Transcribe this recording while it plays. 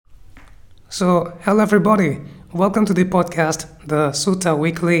Hello everybody. Welcome to the podcast, the Sutta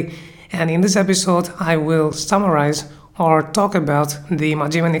Weekly. And in this episode, I will summarize or talk about the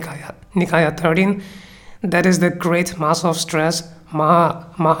Majjhima Nikaya 13. That is the Great Mass of Stress,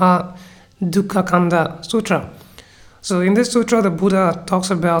 Maha Dukkha Kanda Sutra. So, in this sutra, the Buddha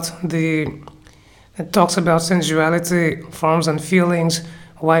talks about sensuality, forms, and feelings,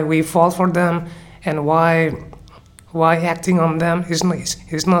 why we fall for them, and why acting on them is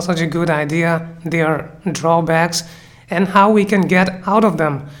not such a good idea, their drawbacks, and how we can get out of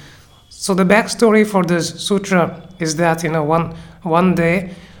them. So the backstory for this sutra is that one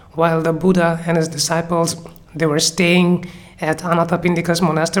day while the Buddha and his disciples they were staying at Anathapindika's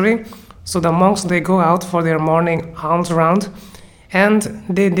monastery, so the monks they go out for their morning alms round, and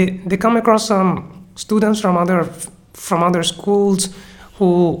they come across some students from other schools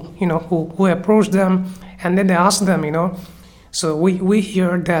who approach them, and then they ask them, so we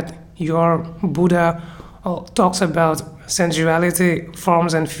hear that your Buddha talks about sensuality,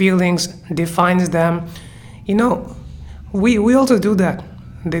 forms and feelings, defines them. We also do that.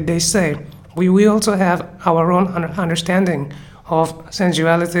 They say we also have our own understanding of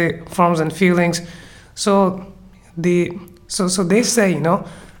sensuality, forms and feelings. So so they say,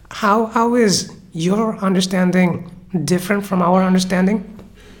 how is your understanding different from our understanding?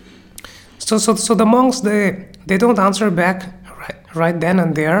 So the monks they don't answer back right then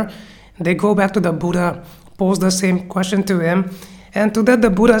and there. They go back to the Buddha, pose the same question to him, and to that the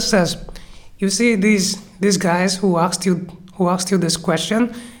Buddha says, "You see these guys who asked you this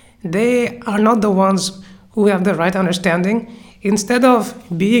question, they are not the ones who have the right understanding. Instead of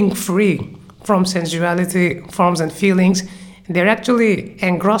being free from sensuality, forms and feelings, they're actually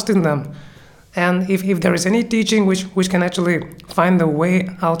engrossed in them. And if there is any teaching which can actually find the way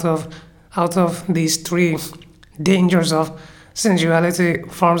out of these three dangers of sensuality,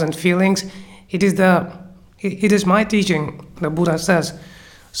 forms, and feelings, it is my teaching," the Buddha says.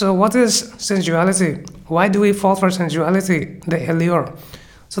 So what is sensuality? Why do we fall for sensuality, the allure?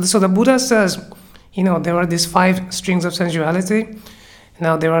 So the Buddha says, there are these five strings of sensuality.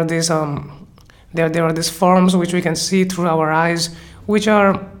 Now there are these forms which we can see through our eyes, which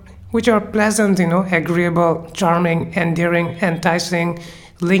are pleasant, agreeable, charming, endearing, enticing,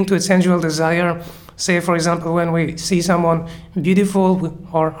 linked with sensual desire. Say, for example, when we see someone beautiful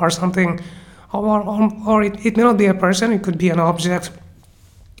or something, or it may not be a person, it could be an object,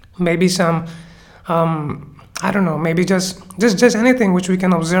 maybe some, I don't know, maybe just anything which we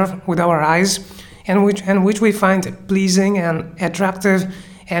can observe with our eyes, and which we find pleasing and attractive,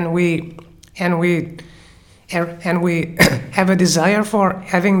 and we have a desire for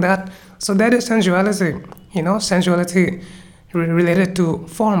having that. So that is sensuality, sensuality related to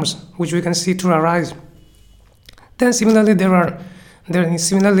forms which we can see through our eyes. Then similarly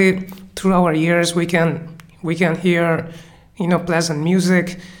similarly through our ears we can hear pleasant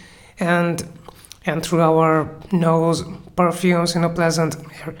music, and through our nose perfumes, pleasant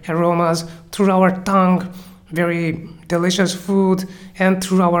aromas, through our tongue very delicious food, and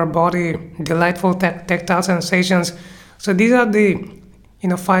through our body delightful tactile sensations. So these are the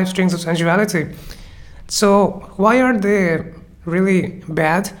five strings of sensuality. So why are they really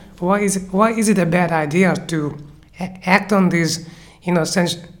bad? Why is it a bad idea to act on these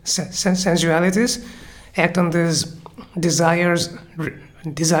sensualities, act on these desires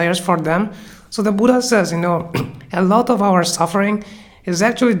for them? So the Buddha says, a lot of our suffering is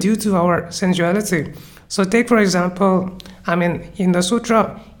actually due to our sensuality. So take for example, in the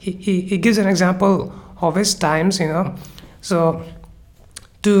sutra he gives an example of his times, so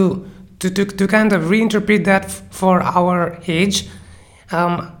to kind of reinterpret that for our age,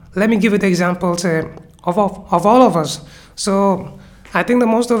 let me give you the example of all of us. So I think that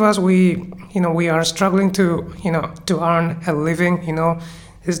most of us we are struggling to earn a living.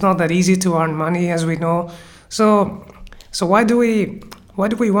 It's not that easy to earn money, as we know. So why do we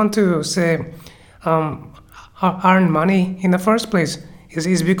want to say earn money in the first place?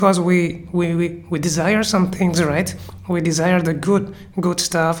 Is because we desire some things, right? We desire the good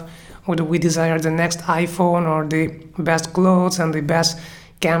stuff. We desire the next iPhone, or the best clothes, and the best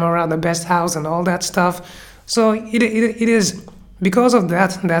camera, the best house, and all that stuff. So it is because of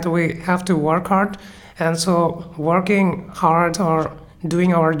that we have to work hard. And so working hard or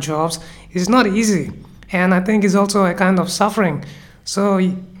doing our jobs is not easy, and I think it's also a kind of suffering. So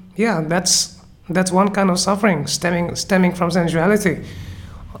yeah, that's one kind of suffering stemming from sensuality.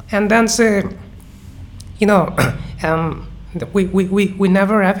 And then say, we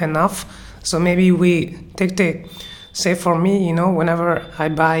never have enough. So maybe we take say for me, whenever I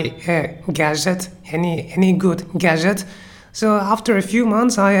buy a gadget, any good gadget, so after a few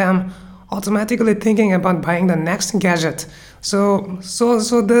months I am automatically thinking about buying the next gadget. So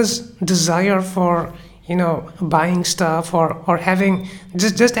this desire for, buying stuff, or having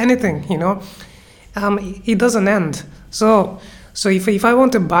just anything, it doesn't end. So if I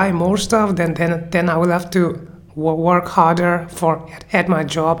want to buy more stuff, then I will have to work harder for at my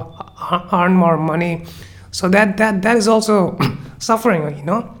job, earn more money. So that is also suffering,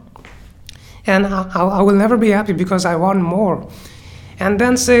 and I will never be happy because I want more. And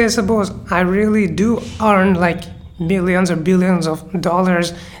then say, suppose I really do earn like millions or billions of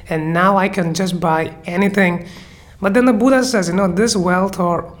dollars, and now I can just buy anything. But then the Buddha says, this wealth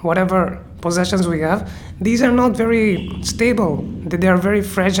or whatever possessions we have, these are not very stable. They are very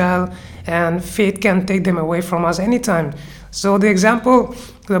fragile, and fate can take them away from us anytime. So the example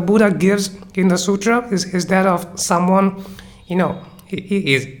the Buddha gives in the sutra is that of someone,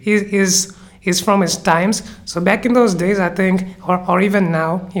 is from his times. So back in those days, I think, or even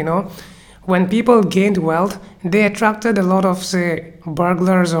now, when people gained wealth, they attracted a lot of, say,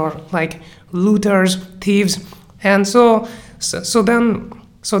 burglars or like looters, thieves, and so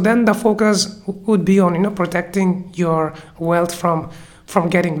then the focus would be on, protecting your wealth from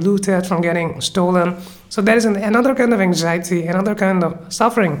getting looted, from getting stolen. So there is another kind of anxiety, another kind of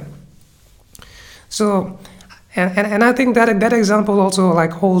suffering. So, and I think that example also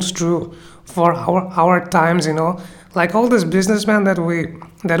like holds true for our times. Like all these businessmen that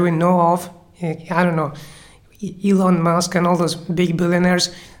we know of. I don't know, Elon Musk and all those big billionaires.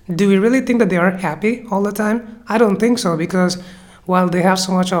 Do we really think that they are happy all the time? I don't think so, because while they have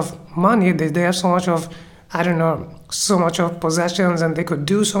so much of money, they have so much of, I don't know, so much of possessions, and they could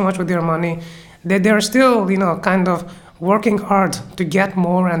do so much with their money. They're still, kind of working hard to get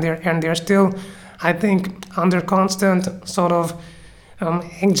more, and they're still, I think, under constant sort of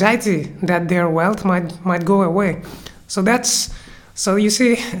anxiety that their wealth might go away. So you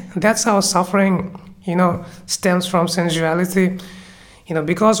see, that's how suffering, stems from sensuality.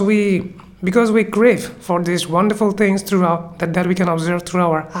 Because we crave for these wonderful things throughout that we can observe through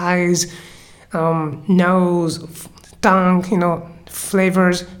our eyes, nose, tongue,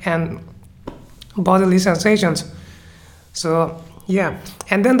 flavors and bodily sensations. So yeah,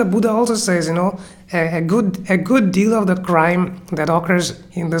 and then the Buddha also says, a good deal of the crime that occurs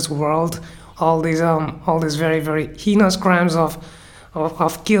in this world, all these very very heinous crimes of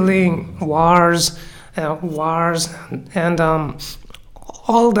killing, wars, and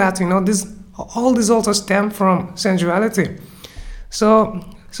all that, all this also stem from sensuality. So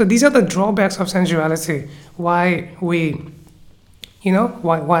these are the drawbacks of sensuality. Why we,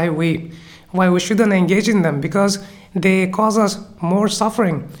 why we shouldn't engage in them, because they cause us more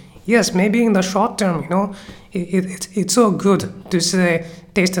suffering. Yes, maybe in the short term, it's so good to say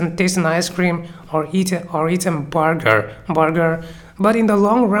taste an ice cream, or eat a burger. But in the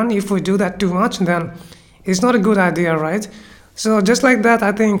long run, if we do that too much, then it's not a good idea, right? So just like that,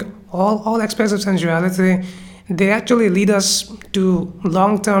 I think all aspects of sensuality, they actually lead us to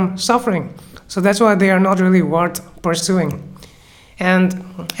long-term suffering. So that's why they are not really worth pursuing. And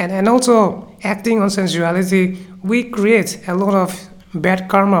also acting on sensuality, we create a lot of bad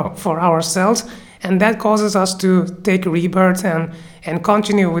karma for ourselves, and that causes us to take rebirth and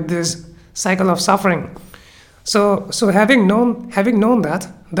continue with this cycle of suffering. So having known that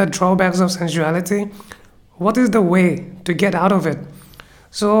the drawbacks of sensuality, what is the way to get out of it?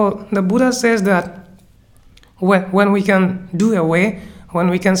 So the Buddha says that when we can do away, when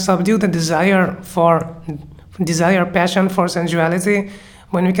we can subdue the passion for sensuality,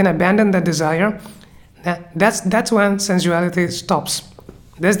 when we can abandon the desire, that's when sensuality stops.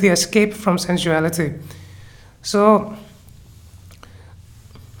 That's the escape from sensuality. So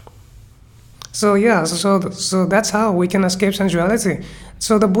yeah, so that's how we can escape sensuality.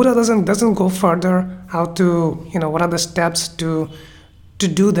 So the Buddha doesn't go further how to, what are the steps to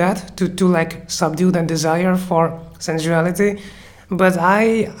do that, to like subdue the desire for sensuality. But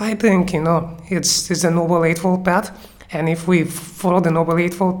I think, it's a noble eightfold path, and if we follow the noble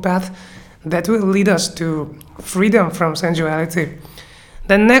eightfold path, that will lead us to freedom from sensuality.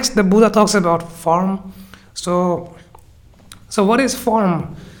 Then next, the Buddha talks about form. So what is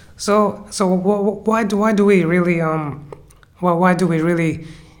form? Why do we really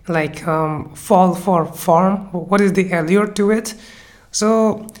like fall for form? What is the allure to it?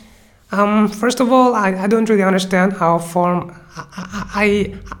 So first of all, I don't really understand how form.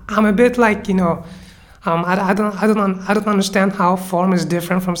 I'm a bit like, I don't understand how form is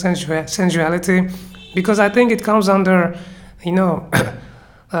different from sensuality, because I think it comes under,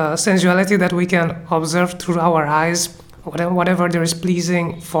 sensuality that we can observe through our eyes, whatever there is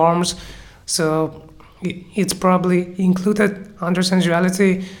pleasing forms. So it's probably included under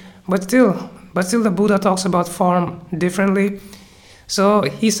sensuality. but still the Buddha talks about form differently. So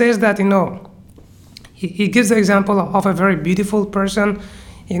he says that, he gives the example of a very beautiful person,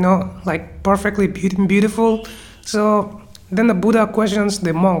 like perfectly beautiful. So then the Buddha questions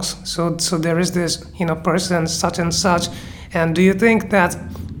the monks. So there is this, person such and such, and do you think that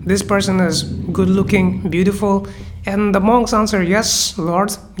this person is good looking, beautiful? And the monks answer, yes,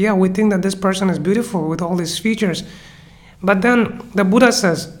 Lord. Yeah, we think that this person is beautiful with all these features. But then the Buddha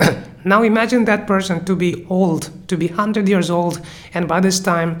says, now imagine that person to be old, to be 100 years old, and by this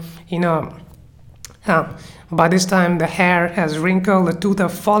time, the hair has wrinkled, the tooth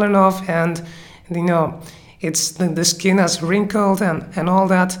have fallen off, and it's the skin has wrinkled and all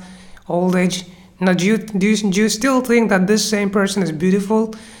that, old age. Now, do you still think that this same person is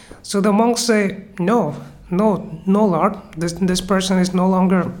beautiful? So the monks say, no, no, Lord. This person is no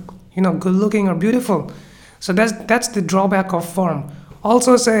longer, good looking or beautiful. So that's the drawback of form.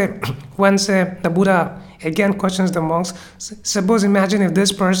 Also, when the Buddha again questions the monks, suppose imagine if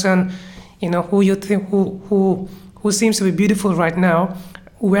this person, who you think who seems to be beautiful right now,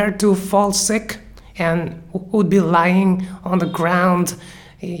 were to fall sick and would be lying on the ground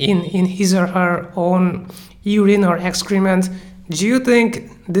in his or her own urine or excrement. Do you think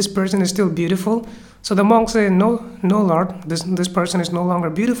this person is still beautiful? So the monks say, no, Lord, this person is no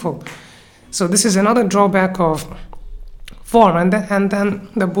longer beautiful. So this is another drawback of form. And then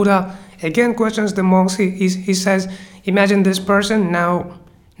the Buddha again questions the monks. He says, imagine this person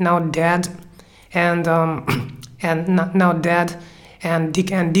now dead, and now dead and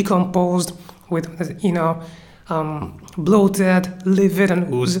decomposed with bloated, livid,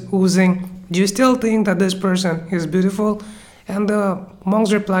 and oozing. Do you still think that this person is beautiful? And the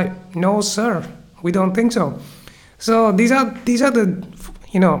monks reply, no, sir, we don't think so. So these are the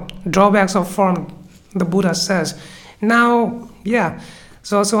drawbacks of form, the Buddha says. Now, yeah.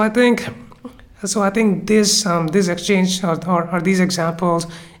 So I think this exchange or these examples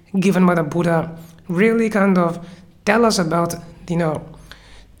given by the Buddha really kind of tell us about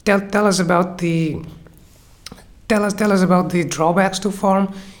tell us about the drawbacks to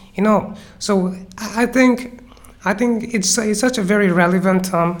form. So I think it's such a very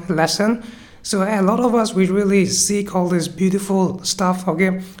relevant lesson. So a lot of us, we really seek all this beautiful stuff,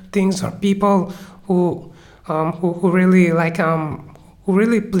 okay, things or people who really who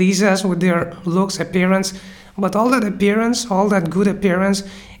really please us with their looks, appearance. But all that good appearance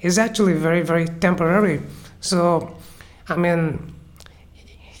is actually very, very temporary. So, I mean,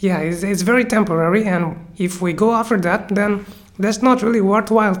 yeah, it's very temporary, and if we go after that, then that's not really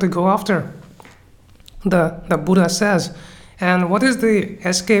worthwhile to go after, the Buddha says. And what is the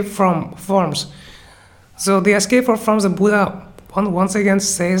escape from forms? So the escape from forms, the Buddha once again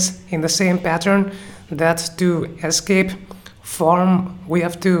says in the same pattern that to escape form, we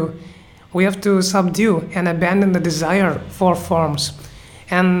have to subdue and abandon the desire for forms.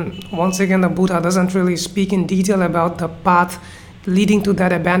 And once again, the Buddha doesn't really speak in detail about the path leading to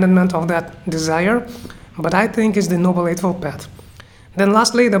that abandonment of that desire, but I think it's the Noble Eightfold Path. Then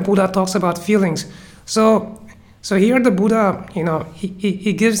lastly, the Buddha talks about feelings. So here the Buddha,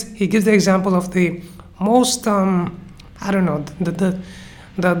 he gives the example of the most the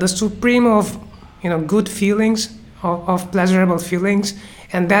supreme of good feelings, of pleasurable feelings,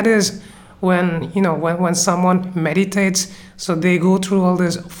 and that is when someone meditates. So they go through all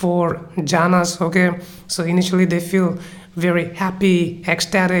these 4 jhanas, okay. So initially they feel very happy,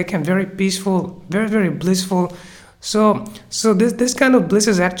 ecstatic, and very peaceful, very, very blissful. So this kind of bliss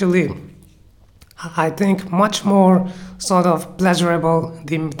is actually, I think, much more sort of pleasurable,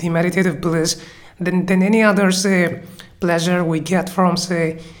 the meditative bliss, than any other, say, pleasure we get from,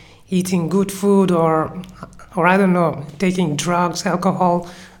 say, eating good food or I don't know, taking drugs, alcohol.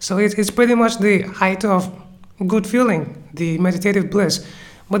 So it's pretty much the height of good feeling, the meditative bliss.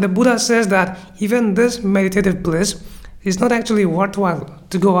 But the Buddha says that even this meditative bliss is not actually worthwhile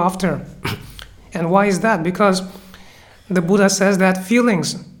to go after. And why is that? Because the Buddha says that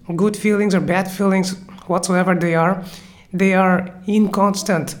feelings, good feelings or bad feelings, whatsoever they are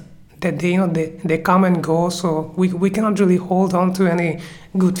inconstant. That they come and go. So we cannot really hold on to any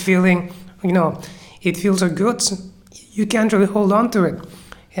good feeling. It feels so good, so you can't really hold on to it.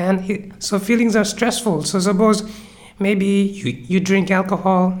 And so feelings are stressful. So suppose maybe you drink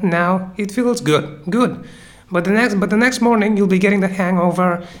alcohol now, it feels good. But the next morning you'll be getting the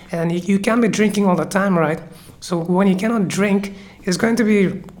hangover, and you can't be drinking all the time, right? So when you cannot drink, it's going to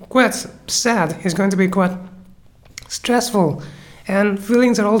be quite sad. It's going to be quite stressful. And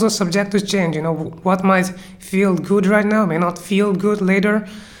feelings are also subject to change. What might feel good right now may not feel good later.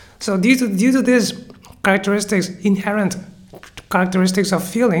 So due to these characteristics inherent characteristics of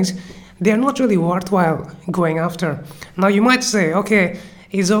feelings, they're not really worthwhile going after. Now you might say, okay,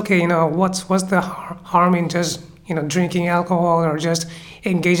 it's okay, what's the harm in just drinking alcohol or just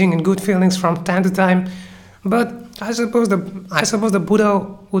engaging in good feelings from time to time? But I suppose the Buddha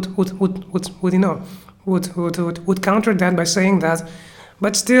would counter that by saying that.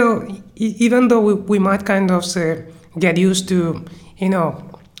 But still, even though we might kind of say get used to you know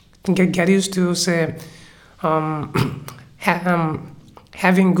get used to say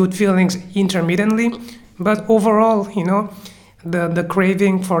having good feelings intermittently, but overall, the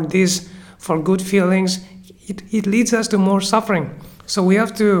craving for this for good feelings, it leads us to more suffering. So we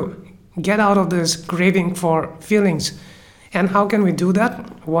have to get out of this craving for feelings. And how can we do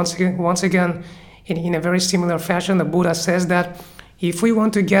that? Once again, in a very similar fashion, the Buddha says that if we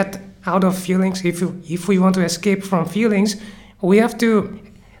want to get out of feelings, if we want to escape from feelings, we have to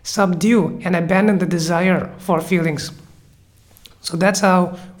subdue and abandon the desire for feelings. So that's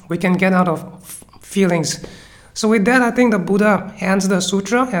how we can get out of feelings. So with that, I think the Buddha ends the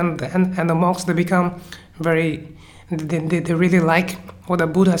sutra, and the monks, they become very, they really like what the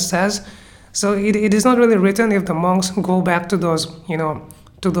Buddha says. So it is not really written if the monks go back to those,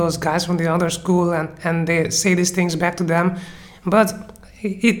 to those guys from the other school, and they say these things back to them. But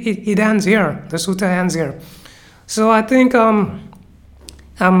it ends here. The sutta ends here. So I think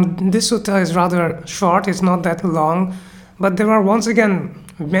this sutta is rather short. It's not that long. But there are, once again,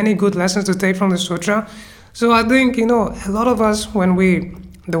 many good lessons to take from the sutra. So I think, a lot of us,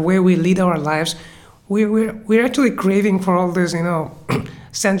 the way we lead our lives, we're actually craving for all this,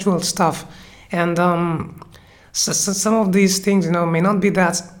 sensual stuff. And some of these things, may not be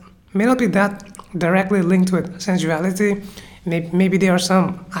that directly linked with sensuality. Maybe there are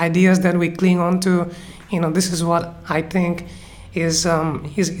some ideas that we cling on to. This is what I think is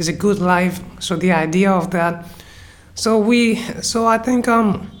a good life. So the idea of that. So I think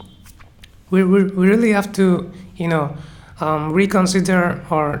we really have to reconsider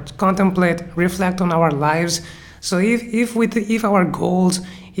or contemplate, reflect on our lives. So if our goals,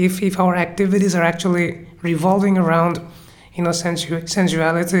 if our activities are actually revolving around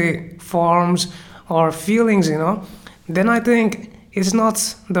sensuality, forms, or feelings, then I think it's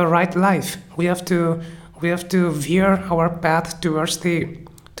not the right life. We have to veer our path towards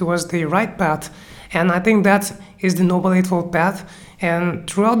the right path. And I think that is the Noble Eightfold Path. And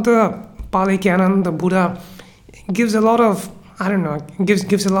throughout the Pali Canon, the Buddha gives a lot of,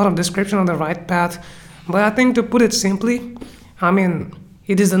 gives a lot of description of the right path. But I think, to put it simply,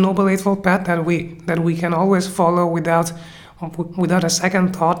 it is the Noble Eightfold Path that we can always follow without a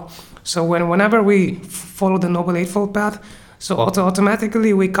second thought. So whenever we follow the Noble Eightfold Path, so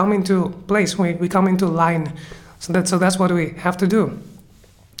automatically we come into place, we come into line. So that's what we have to do.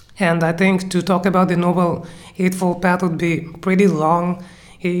 And I think to talk about the Noble Eightfold Path would be pretty long.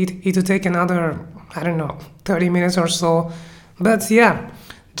 It would take another, 30 minutes or so. But yeah,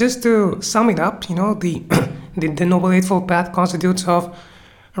 just to sum it up, the Noble Eightfold Path constitutes of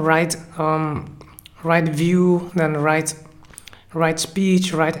right view, then right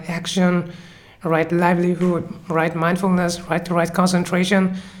speech, right action, right livelihood, right mindfulness, right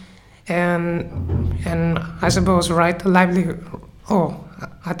concentration, and I suppose right livelihood. Oh,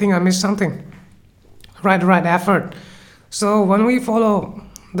 I think I missed something. Right effort. So when we follow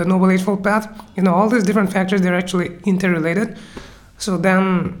the Noble Eightfold Path, all these different factors, they're actually interrelated. So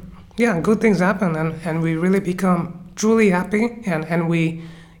then, yeah, good things happen, and we really become truly happy, and we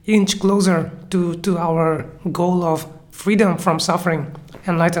inch closer to our goal of freedom from suffering,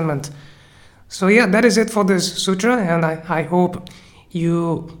 enlightenment. So yeah, that is it for this sutra, and I hope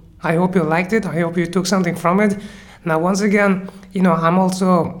you liked it. I hope you took something from it. Now, once again, I'm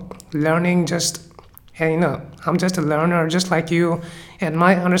also learning, I'm just a learner, just like you, and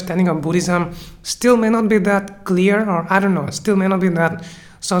my understanding of Buddhism still may not be that clear, or still may not be that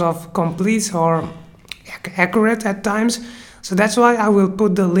sort of complete or accurate at times. So that's why I will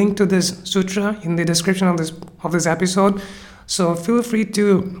put the link to this sutra in the description of this episode. So feel free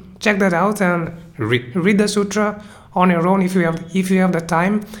to check that out and read the sutra on your own if you have the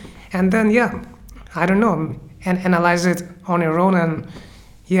time, and then and analyze it on your own, and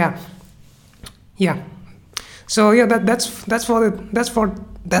yeah. So yeah, that's for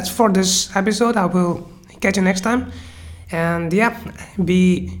this episode. I will catch you next time, and yeah,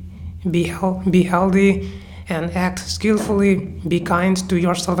 be healthy and act skillfully. Be kind to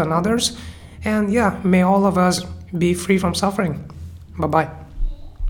yourself and others, and yeah, may all of us be free from suffering. Bye bye.